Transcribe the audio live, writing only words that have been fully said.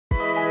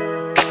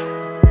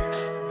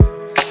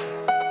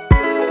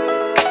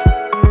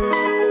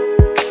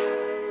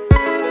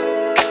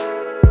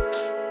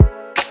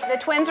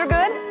twins are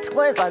good?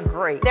 Twins are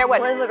great. They're what,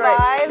 Twins are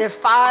 5? Great. They're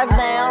 5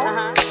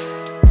 now.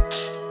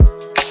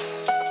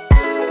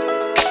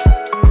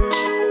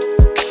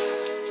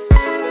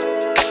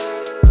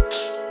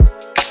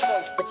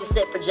 But you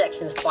said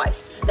projections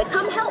twice. Now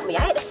come help me.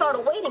 I had to start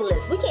a waiting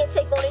list. We can't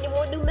take on any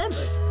more new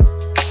members.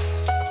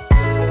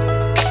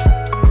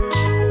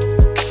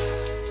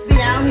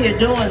 Be out here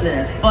doing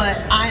this, but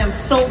I am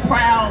so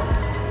proud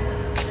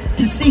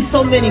to see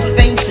so many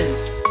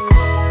faces.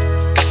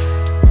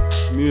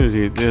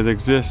 Community that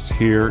exists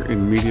here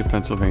in Media,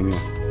 Pennsylvania.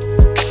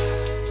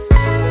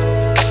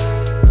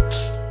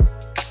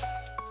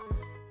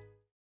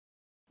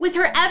 With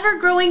her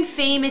ever-growing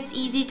fame, it's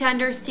easy to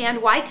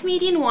understand why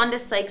comedian Wanda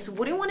Sykes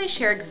wouldn't want to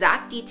share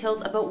exact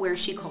details about where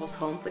she calls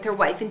home with her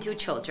wife and 2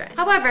 children.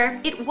 However,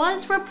 it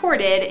was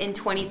reported in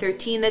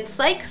 2013 that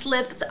Sykes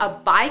lives a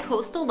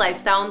bicoastal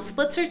lifestyle and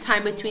splits her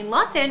time between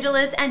Los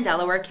Angeles and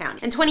Delaware County.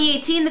 In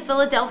 2018, the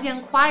Philadelphia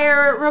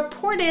Inquirer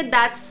reported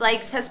that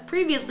Sykes has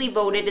previously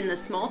voted in the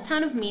small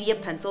town of Media,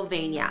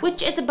 Pennsylvania,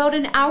 which is about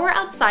an hour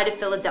outside of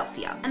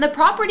Philadelphia. And the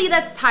property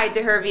that's tied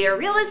to her via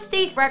real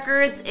estate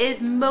records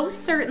is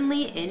most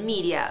certainly in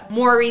Media.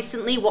 More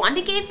recently,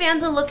 Wanda gave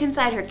fans a look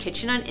inside her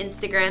kitchen on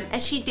Instagram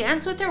as she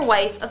danced with her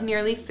wife of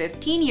nearly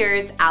 15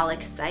 years,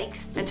 Alex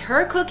Sykes, and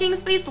her cooking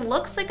space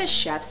looks like a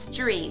chef's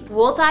dream.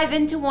 We'll dive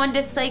into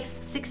Wanda Sykes'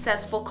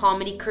 successful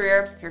comedy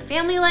career, her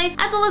family life,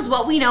 as well as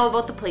what we know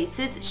about the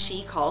places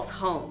she calls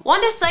home.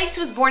 Wanda Sykes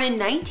was born in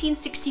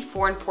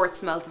 1964 in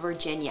Portsmouth,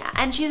 Virginia,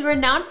 and she's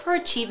renowned for her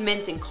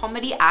achievements in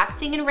comedy,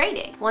 acting, and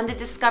writing. Wanda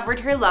discovered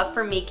her love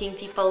for making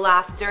people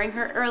laugh during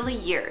her early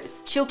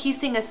years,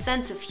 showcasing a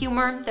sense of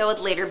humor that would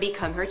later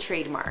become her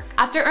trademark.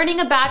 After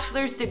earning a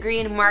bachelor's degree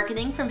in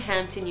marketing from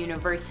Hampton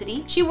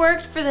University, she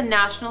worked for the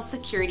National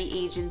Security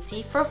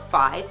Agency for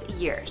 5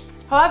 years.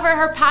 However,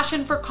 her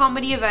passion for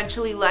comedy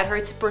eventually led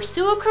her to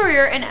pursue a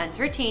career in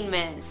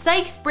entertainment.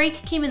 Sykes' break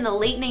came in the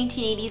late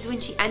 1980s when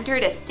she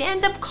entered a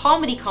stand-up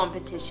comedy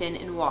competition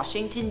in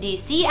Washington,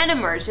 D.C. and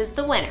emerged as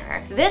the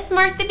winner. This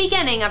marked the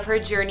beginning of her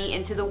journey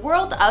into the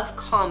world of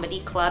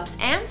comedy clubs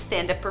and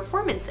stand-up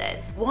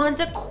performances.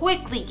 Wanda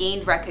quickly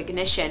gained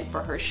recognition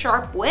for her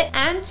sharp wit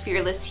and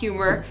fearless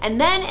humor,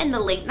 and then in the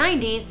late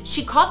 90s,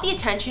 she caught the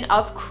attention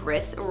of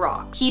Chris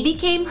Rock. He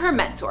became her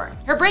mentor.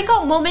 Her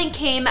breakout moment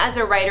came as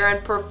a writer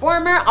and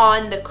performer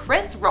on The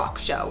Chris Rock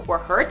Show, where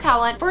her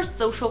talent for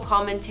social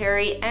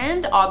commentary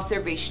and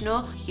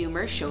observational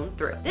humor shone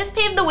through. This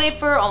paved the way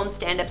for her own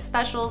stand-up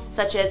specials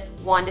such as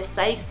Wanda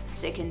Sykes'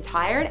 Sick and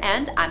Tired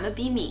and I'ma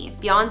Be Me.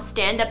 Beyond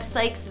stand-up,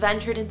 Sykes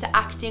ventured into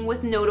acting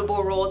with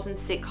notable roles in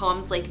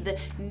sitcoms like The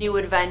New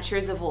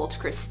Adventures of Old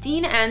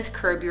Christine and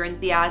Curb Your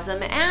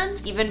Enthusiasm, and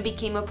even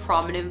became a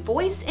prominent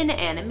voice in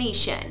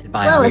animation.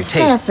 Well, as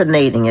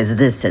fascinating as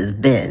this has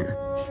been,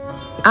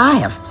 I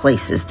have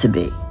places to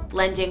be.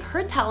 Lending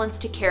her talents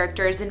to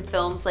characters in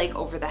films like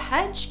Over the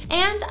Hedge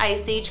and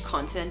Ice Age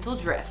Continental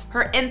Drift.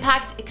 Her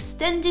impact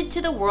extended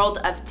to the world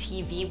of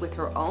TV with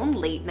her own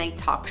late-night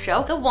talk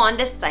show, The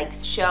Wanda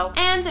Sykes Show,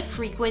 and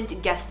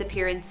frequent guest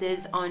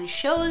appearances on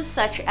shows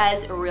such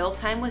as Real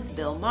Time with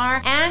Bill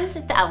Maher and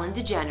The Ellen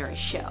DeGeneres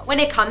Show. When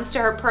it comes to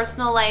her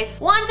personal life,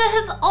 Wanda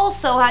has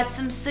also had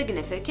some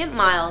significant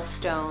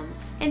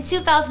milestones. In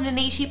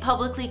 2008, she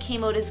publicly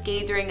came out as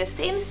gay during a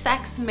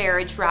same-sex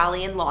marriage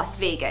rally in Las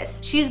Vegas.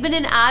 She's been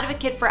an advocate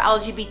for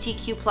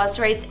LGBTQ+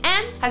 rights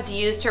and has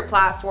used her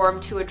platform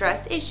to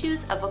address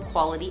issues of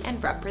equality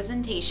and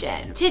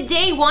representation.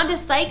 Today, Wanda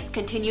Sykes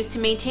continues to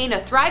maintain a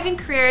thriving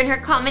career in her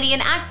comedy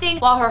and acting,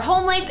 while her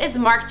home life is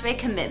marked by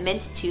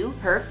commitment to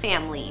her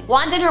family.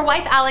 Wanda and her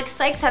wife Alex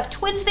Sykes have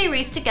twins they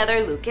raised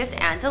together, Lucas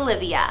and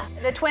Olivia.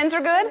 The twins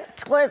are good?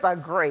 Twins are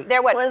great.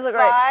 They're what, Twins are 5?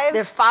 Great.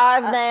 They're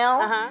 5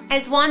 now.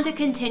 As Wanda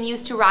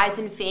continues to rise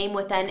in fame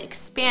with an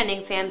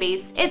expanding fan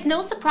base, it's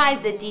no surprise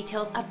that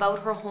details about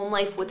her home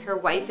life with her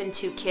wife and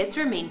 2 kids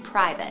remain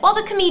private. While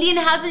the comedian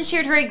hasn't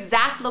shared her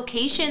exact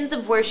locations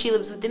of where she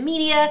lives with the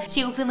media,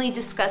 she openly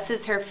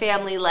discusses her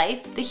family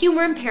life, the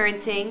humor in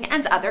parenting,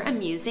 and other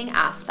amusing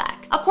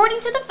aspects. According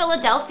to the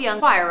Philadelphia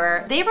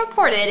Inquirer, they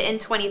reported in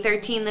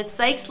 2013 that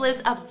Sykes lives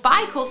a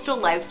bicoastal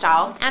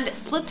lifestyle and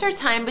splits her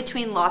time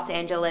between Los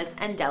Angeles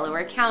and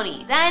Delaware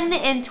County. Then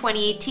in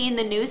 2018,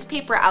 the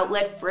newspaper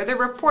outlet further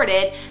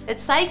reported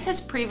that Sykes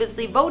has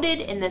previously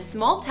voted in the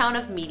small town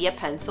of Media,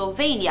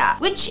 Pennsylvania,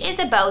 which is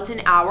about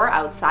an hour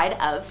outside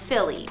of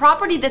Philly.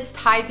 Property that's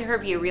tied to her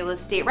via real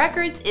estate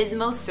records is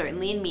most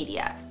certainly in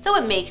Media, so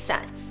it makes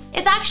sense.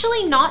 It's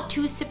actually not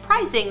too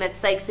surprising that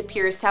Sykes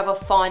appears to have a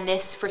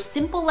fondness for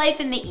simple life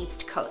in the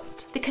East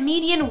Coast. The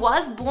comedian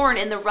was born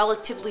in the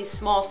relatively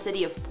small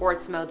city of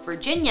Portsmouth,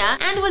 Virginia,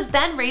 and was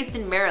then raised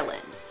in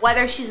Maryland.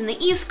 Whether she's in the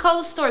East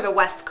Coast or the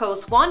West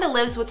Coast, Wanda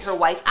lives with her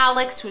wife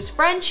Alex, who's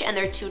French, and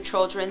their 2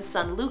 children,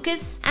 son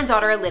Lucas and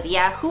daughter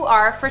Olivia, who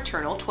are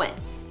fraternal twins.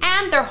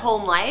 And their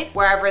home life,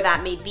 wherever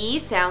that may be,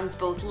 sounds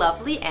both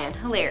lovely and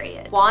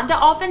hilarious. Wanda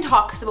often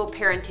talks about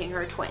parenting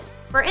her twins.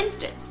 For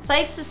instance,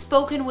 Sykes has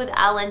spoken with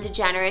Ellen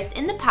DeGeneres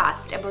in the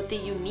past about the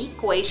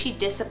unique way she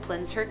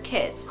disciplines her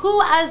kids,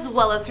 who as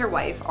well as her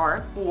wife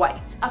are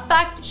white, a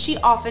fact she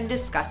often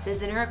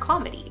discusses in her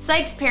comedy.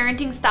 Sykes'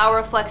 parenting style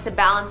reflects a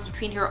balance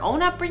between her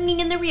own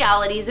upbringing and the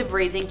realities of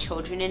raising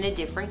children in a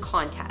different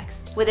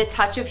context. With a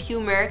touch of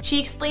humor, she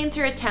explains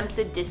her attempts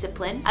at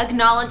discipline,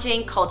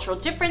 acknowledging cultural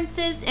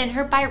differences in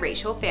her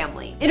biracial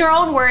family. In her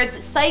own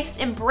words, Sykes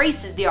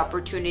embraces the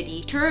opportunity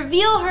to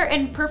reveal her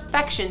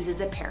imperfections as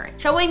a parent,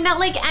 showing that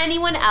like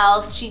anyone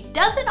else, she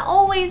doesn't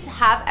always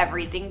have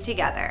everything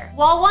together.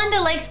 While Wanda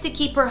likes to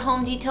keep her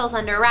home details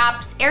under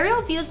wraps,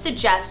 aerial views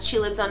suggest she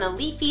lives on a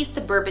leafy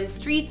suburban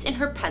streets in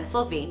her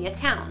Pennsylvania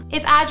town.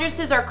 If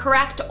addresses are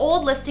correct,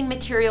 old listing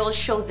materials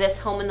show this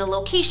home in the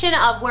location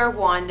of where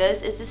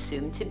Wanda's is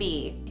assumed to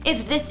be.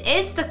 If this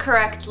is the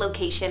correct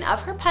location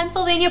of her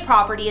Pennsylvania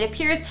property, it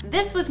appears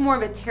this was more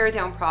of a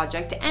teardown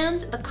project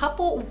and the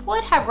couple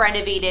would have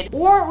renovated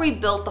or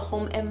rebuilt the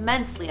home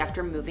immensely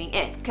after moving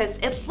in, because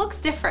it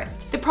looks different.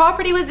 The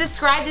property was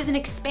described as an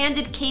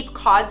expanded Cape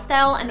Cod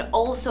style and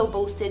also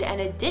boasted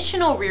an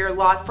additional rear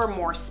lot for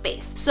more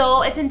space.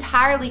 So it's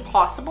entirely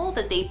possible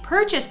that they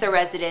purchased the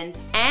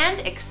residence and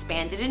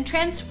expanded and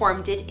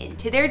transformed it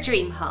into their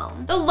dream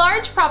home. The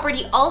large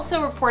property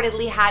also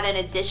reportedly had an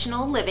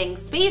additional living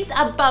space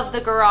above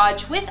the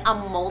garage with a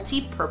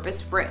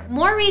multi-purpose room.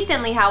 More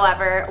recently,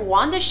 however,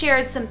 Wanda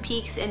shared some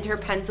peeks into her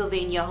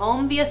Pennsylvania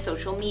home via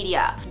social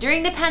media.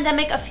 During the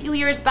pandemic a few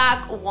years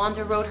back,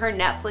 Wanda wrote her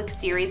Netflix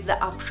series The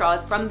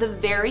Upshaws from the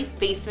very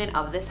basement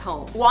of this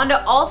home.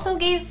 Wanda also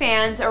gave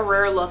fans a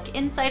rare look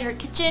inside her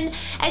kitchen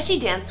as she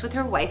danced with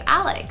her wife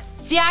Alex.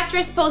 The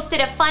actress posted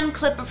a fun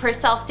clip of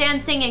herself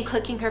dancing and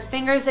clicking her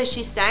fingers as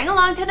she sang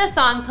along to the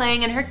song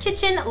playing in her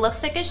kitchen.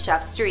 Looks like a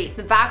chef's treat. In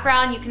the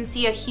background, you can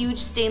see a huge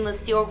stainless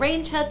steel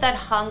range hood that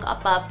hung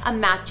above a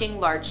matching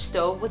large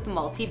stove with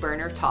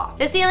multi-burner top.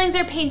 The ceilings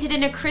are painted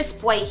in a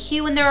crisp white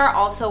hue and there are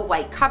also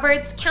white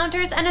cupboards,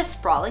 counters, and a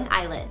sprawling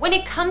island. When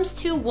it comes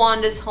to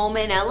Wanda's home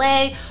in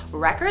LA,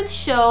 records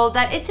show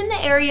that it's in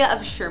the area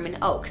of Sherman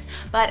Oaks,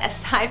 but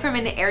aside from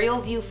an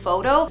aerial view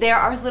photo, there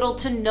are little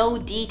to no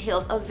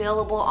details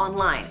available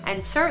online,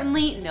 and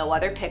certainly no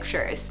other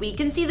pictures. We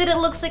can see that it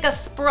looks like a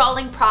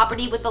sprawling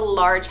property with a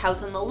large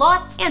house on the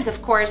lots, and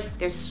of course,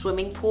 there's a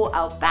swimming pool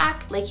out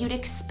back like you'd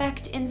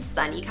expect in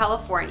sunny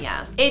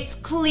California. It's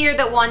clear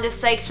that Wanda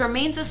Sykes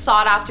remains a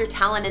sought-after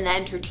talent in the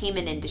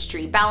entertainment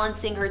industry,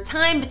 balancing her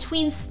time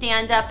between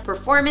stand-up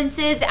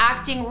performances,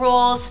 acting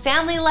roles,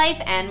 family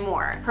life, and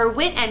more. Her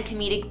wit and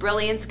comedic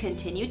brilliance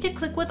continue to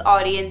click with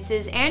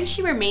audiences, and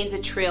she remains a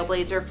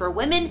trailblazer for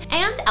women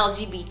and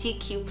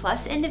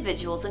LGBTQ+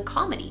 individuals in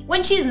comedy.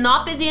 When she's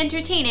not busy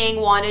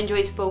entertaining, Wanda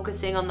enjoys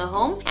focusing on the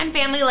home and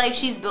family life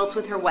she's built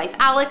with her wife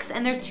Alex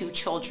and their 2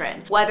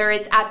 children, whether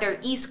it's at their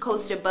East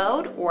Coast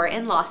abode or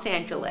in Los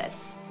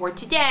Angeles. For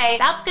today,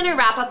 that's gonna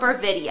wrap up our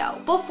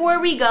video.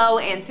 Before we go,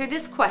 answer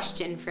this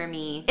question for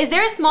me. Is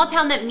there a small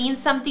town that means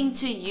something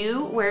to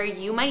you where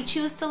you might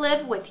choose to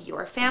live with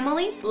your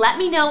family? Let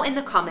me know in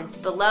the comments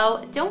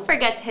below. Don't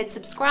forget to hit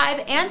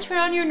subscribe and turn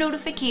on your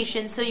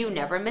notifications so you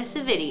never miss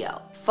a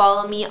video.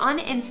 Follow me on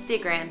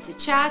Instagram to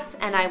chat,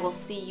 and I will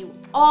see you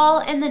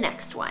all in the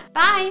next one.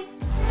 Bye!